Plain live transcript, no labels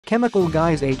Chemical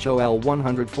Guy's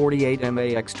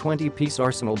HOL148MAX 20-piece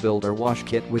arsenal builder wash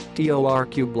kit with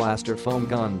TORQ blaster foam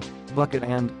gun, bucket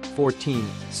and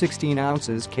 16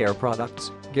 ounces care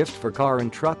products, gift for car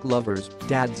and truck lovers,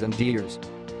 dads and deers.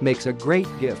 Makes a great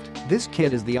gift. This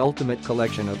kit is the ultimate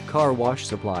collection of car wash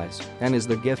supplies and is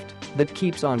the gift that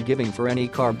keeps on giving for any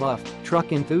car buff,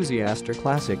 truck enthusiast or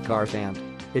classic car fan.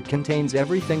 It contains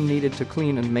everything needed to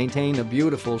clean and maintain a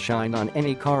beautiful shine on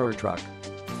any car or truck.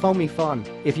 Foamy fun.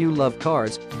 If you love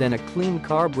cars, then a clean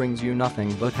car brings you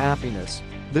nothing but happiness.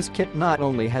 This kit not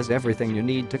only has everything you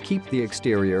need to keep the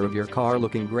exterior of your car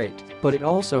looking great, but it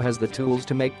also has the tools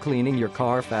to make cleaning your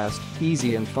car fast,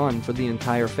 easy and fun for the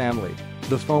entire family.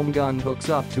 The foam gun hooks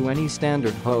up to any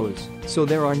standard hose, so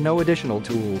there are no additional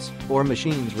tools or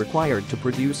machines required to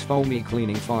produce foamy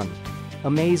cleaning fun.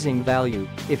 Amazing value.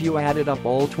 If you added up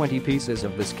all 20 pieces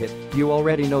of this kit, you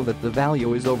already know that the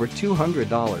value is over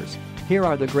 $200. Here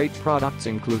are the great products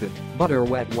included: Butter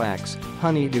Wet Wax,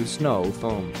 Honeydew Snow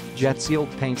Foam, Jet Seal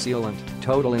Paint Sealant,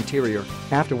 Total Interior,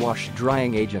 AfterWash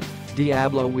Drying Agent,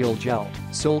 Diablo Wheel Gel,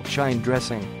 Silk Shine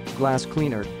Dressing, Glass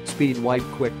Cleaner, Speed Wipe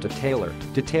Quick Detailer,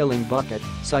 Detailing Bucket,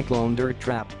 Cyclone Dirt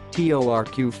Trap,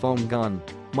 TORQ Foam Gun,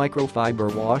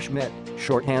 Microfiber Wash Mitt,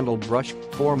 Short Handle Brush,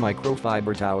 4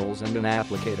 Microfiber Towels and an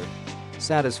Applicator.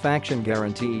 Satisfaction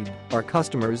guaranteed. Our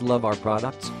customers love our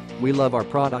products, we love our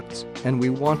products, and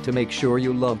we want to make sure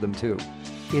you love them too.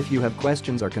 If you have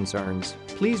questions or concerns,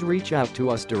 please reach out to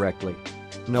us directly.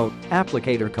 Note: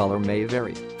 applicator color may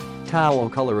vary. Towel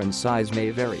color and size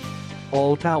may vary.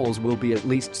 All towels will be at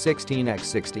least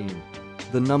 16x16.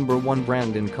 The #1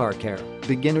 brand in car care.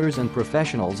 Beginners and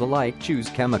professionals alike choose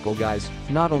Chemical Guys,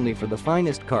 not only for the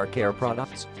finest car care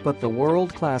products, but the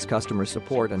world-class customer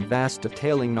support and vast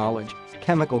detailing knowledge.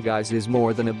 Chemical Guys is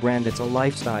more than a brand, it's a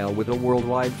lifestyle with a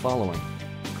worldwide following.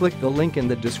 Click the link in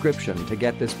the description to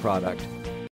get this product.